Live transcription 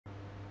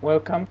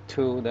Welcome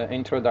to the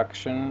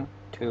introduction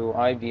to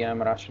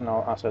IBM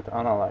Rational Asset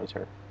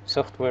Analyzer,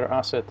 software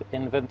asset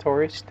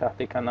inventory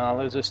static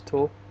analysis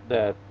tool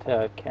that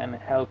can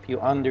help you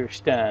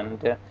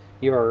understand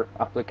your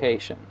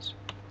applications.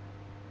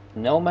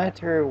 No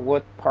matter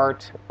what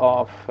part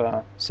of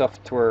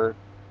software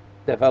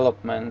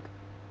development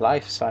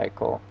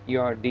lifecycle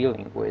you are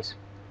dealing with,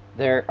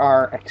 there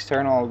are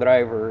external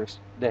drivers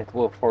that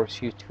will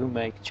force you to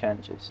make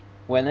changes.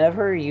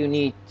 Whenever you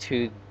need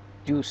to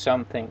do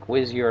something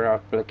with your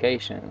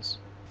applications,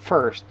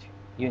 first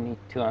you need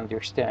to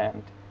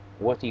understand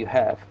what you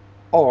have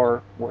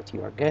or what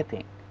you are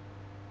getting.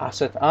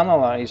 Asset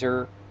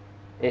Analyzer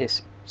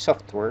is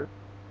software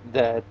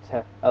that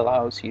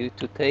allows you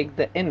to take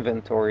the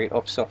inventory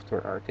of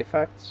software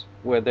artifacts,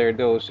 whether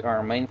those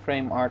are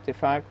mainframe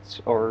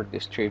artifacts or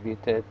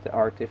distributed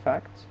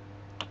artifacts.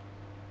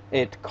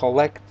 It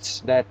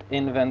collects that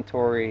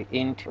inventory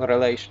into a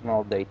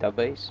relational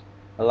database,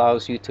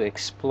 allows you to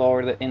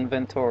explore the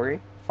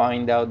inventory,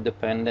 find out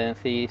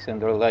dependencies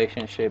and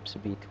relationships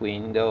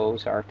between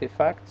those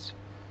artifacts,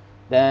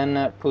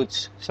 then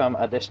puts some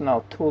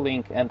additional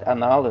tooling and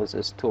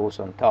analysis tools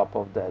on top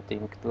of that,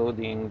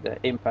 including the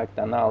impact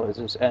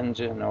analysis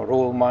engine or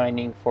rule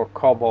mining for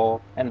COBOL,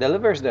 and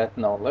delivers that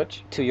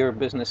knowledge to your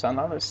business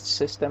analysts,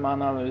 system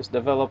analysts,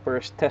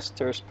 developers,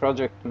 testers,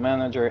 project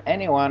manager,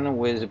 anyone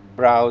with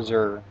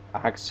browser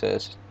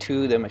access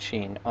to the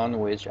machine on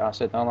which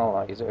Asset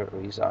Analyzer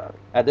resides.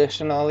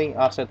 Additionally,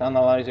 Asset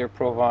Analyzer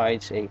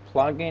provides a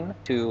plugin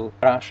to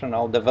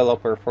Rational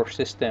Developer for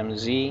System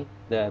Z,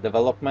 the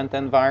development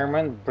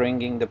environment,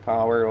 bringing the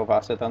power of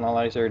Asset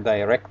Analyzer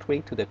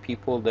directly to the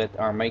people that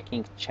are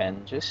making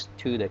changes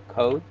to the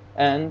code.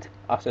 And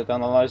Asset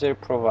Analyzer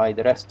provides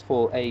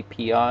RESTful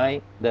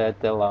API that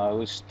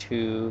allows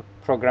to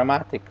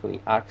programmatically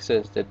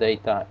access the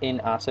data in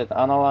Asset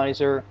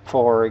Analyzer,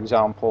 for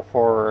example,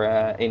 for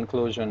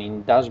inclusion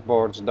in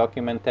dashboards,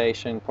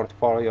 documentation,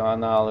 portfolio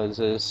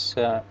analysis,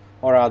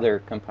 or other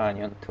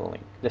companion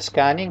tooling. The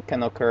scanning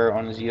can occur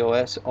on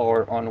ZOS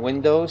or on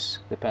Windows,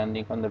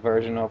 depending on the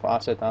version of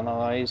Asset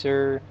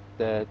Analyzer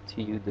that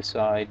you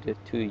decide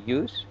to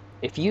use.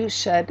 If you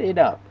set it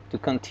up to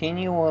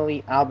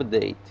continually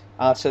update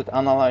Asset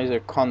Analyzer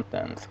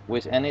content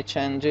with any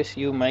changes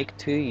you make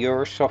to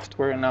your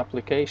software and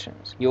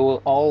applications, you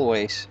will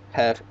always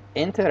have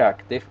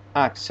interactive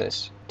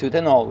access to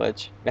the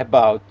knowledge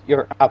about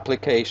your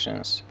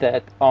applications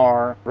that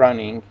are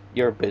running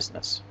your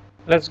business.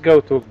 Let's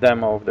go to a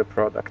demo of the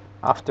product.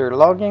 After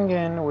logging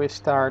in, we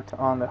start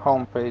on the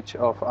home page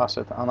of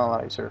Asset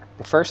Analyzer.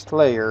 The first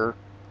layer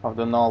of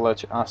the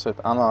knowledge Asset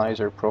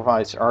Analyzer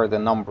provides are the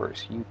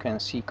numbers. You can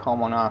see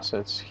common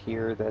assets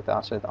here that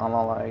Asset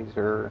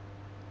Analyzer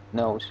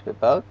knows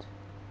about.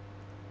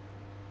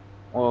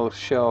 We'll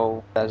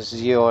show as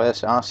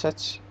ZOS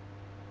assets.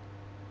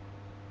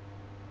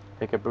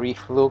 Take a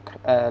brief look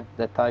at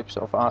the types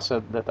of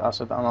asset that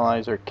Asset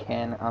Analyzer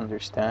can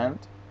understand.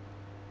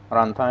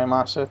 Runtime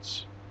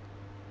assets,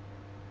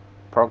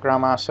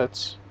 program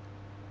assets,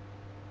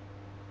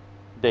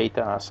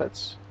 data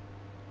assets.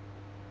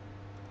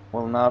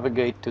 We'll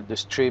navigate to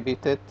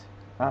distributed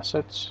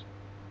assets,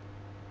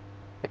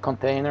 the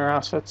container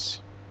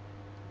assets,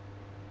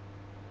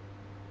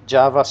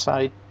 Java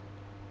site,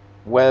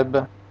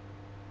 web,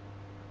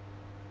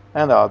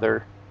 and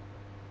other.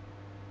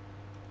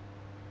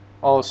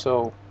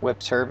 Also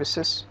web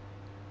services,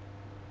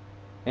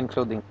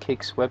 including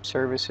Kix web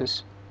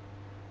services.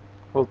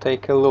 We'll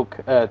take a look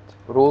at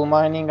rule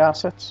mining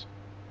assets,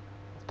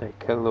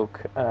 take a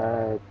look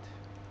at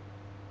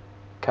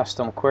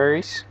custom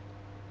queries,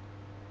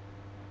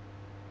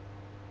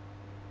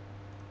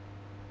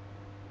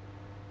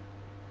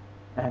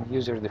 and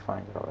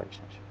user-defined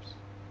relationships.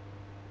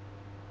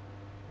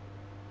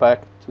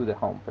 Back to the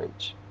home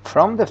page.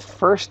 From the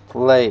first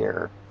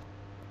layer,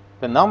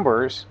 the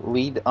numbers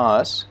lead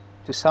us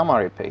to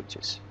summary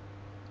pages.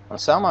 On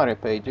summary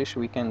pages,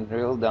 we can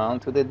drill down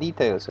to the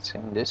details.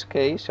 In this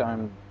case,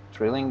 I'm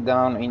drilling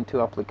down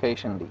into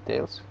application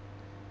details.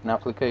 In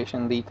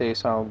application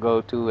details, I'll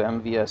go to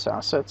MVS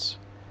assets.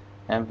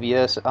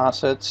 MVS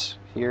assets,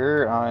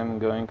 here I'm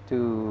going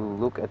to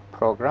look at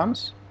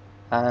programs,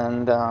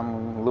 and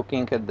I'm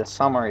looking at the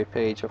summary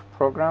page of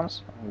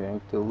programs. I'm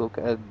going to look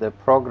at the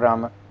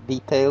program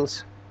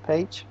details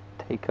page.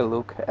 Take a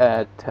look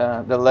at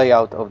the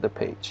layout of the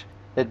page.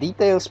 The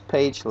details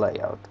page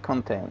layout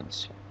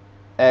contains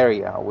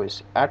area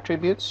with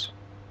attributes,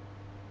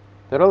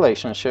 the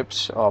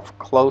relationships of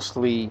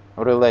closely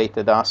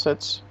related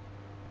assets,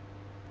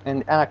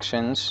 and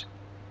actions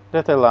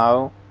that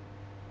allow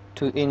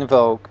to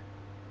invoke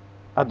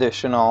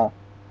additional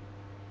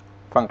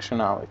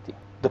functionality.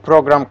 The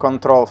program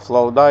control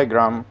flow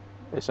diagram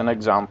is an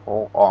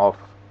example of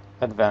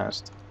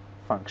advanced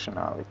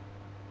functionality.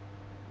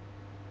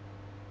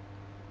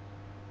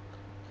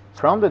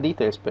 From the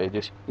details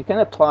pages, you can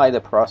apply the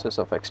process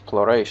of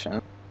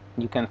exploration.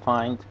 You can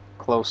find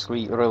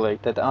closely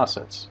related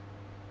assets.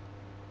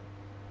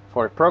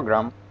 For a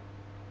program,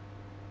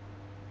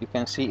 you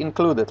can see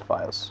included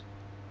files.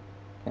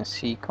 You can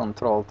see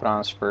control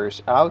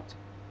transfers out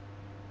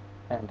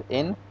and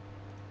in.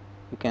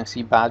 You can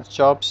see batch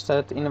jobs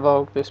that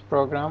invoke this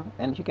program,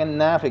 and you can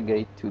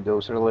navigate to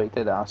those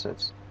related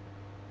assets.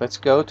 Let's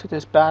go to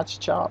this batch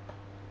job.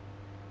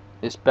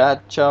 This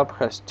batch job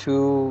has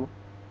two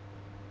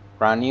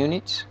run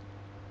units.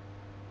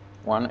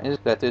 One is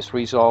that is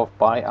resolved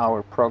by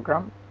our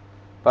program,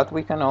 but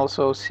we can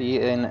also see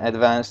an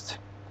advanced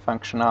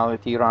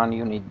functionality run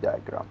unit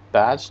diagram.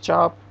 Batch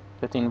job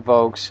that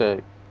invokes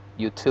a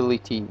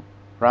utility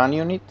run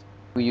unit.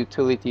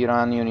 Utility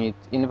run unit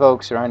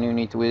invokes run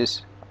unit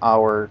with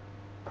our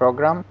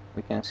program.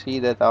 We can see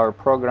that our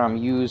program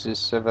uses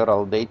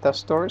several data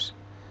stores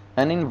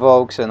and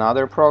invokes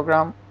another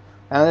program,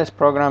 and this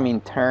program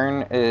in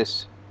turn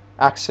is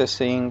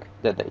accessing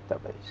the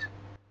database.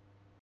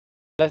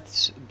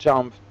 Let's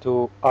jump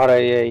to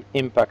RAA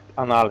impact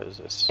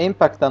analysis.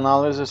 Impact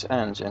analysis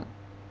engine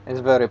is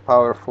a very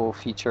powerful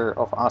feature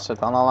of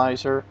Asset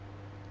Analyzer.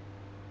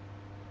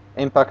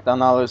 Impact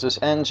analysis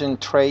engine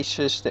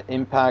traces the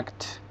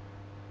impact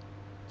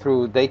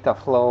through data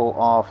flow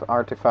of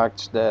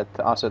artifacts that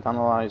Asset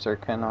Analyzer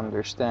can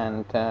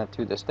understand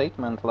to the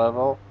statement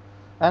level,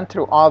 and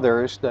through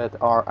others that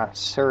are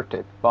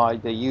asserted by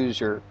the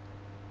user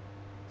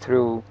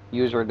through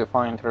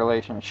user-defined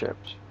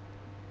relationships.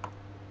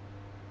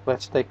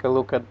 Let's take a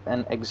look at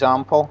an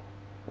example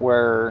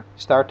where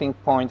starting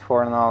point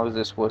for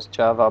analysis was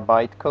Java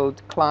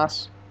bytecode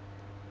class,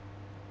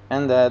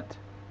 and that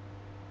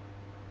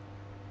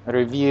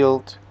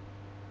revealed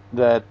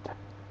that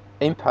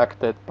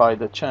impacted by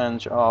the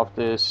change of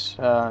this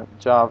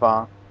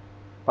Java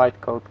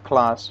bytecode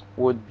class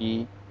would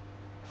be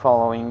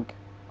following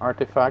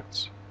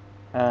artifacts.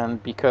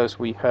 And because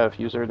we have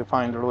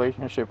user-defined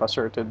relationship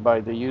asserted by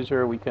the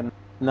user, we can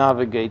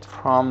navigate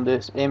from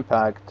this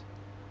impact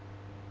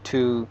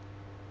to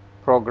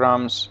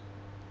programs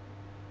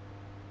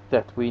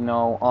that we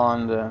know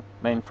on the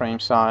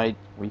mainframe side.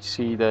 We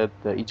see that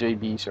the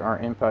EJBs are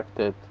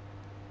impacted,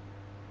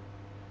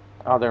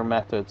 other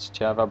methods,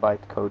 Java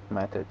bytecode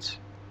methods.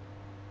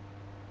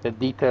 The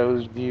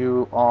details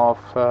view of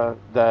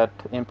that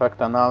impact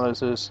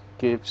analysis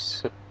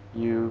gives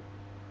you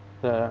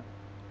the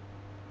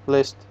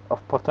list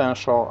of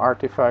potential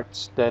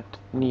artifacts that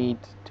need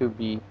to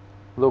be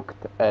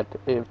looked at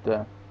if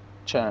the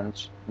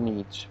change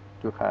needs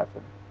to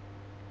happen.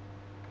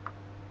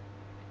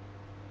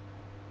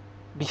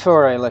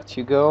 Before I let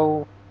you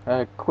go,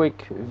 a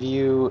quick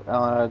view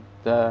at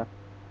the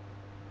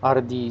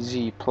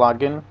RDZ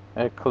plugin,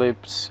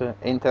 Eclipse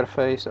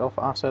interface of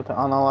Asset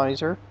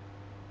Analyzer,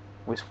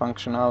 with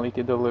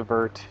functionality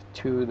delivered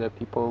to the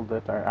people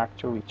that are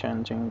actually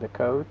changing the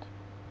code,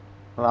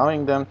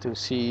 allowing them to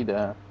see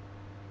the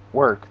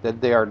work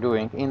that they are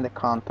doing in the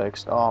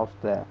context of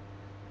the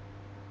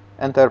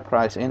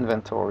enterprise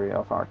inventory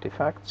of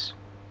artifacts.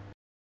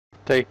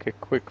 Take a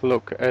quick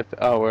look at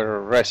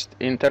our REST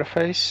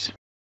interface.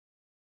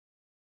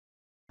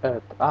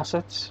 At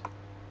assets,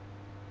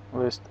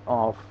 list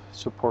of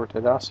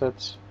supported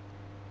assets,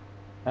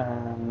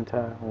 and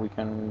we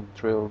can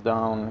drill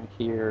down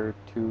here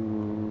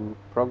to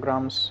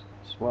programs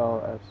as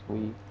well as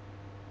we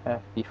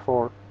have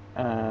before,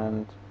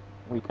 and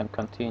we can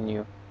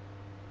continue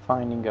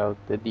finding out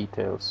the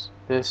details.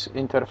 This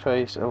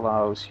interface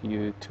allows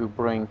you to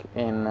bring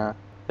in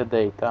the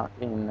data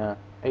in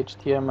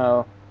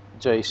HTML,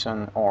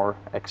 JSON or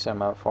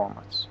XML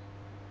formats.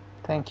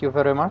 Thank you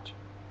very much.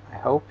 I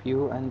hope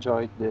you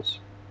enjoyed this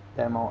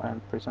demo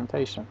and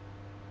presentation.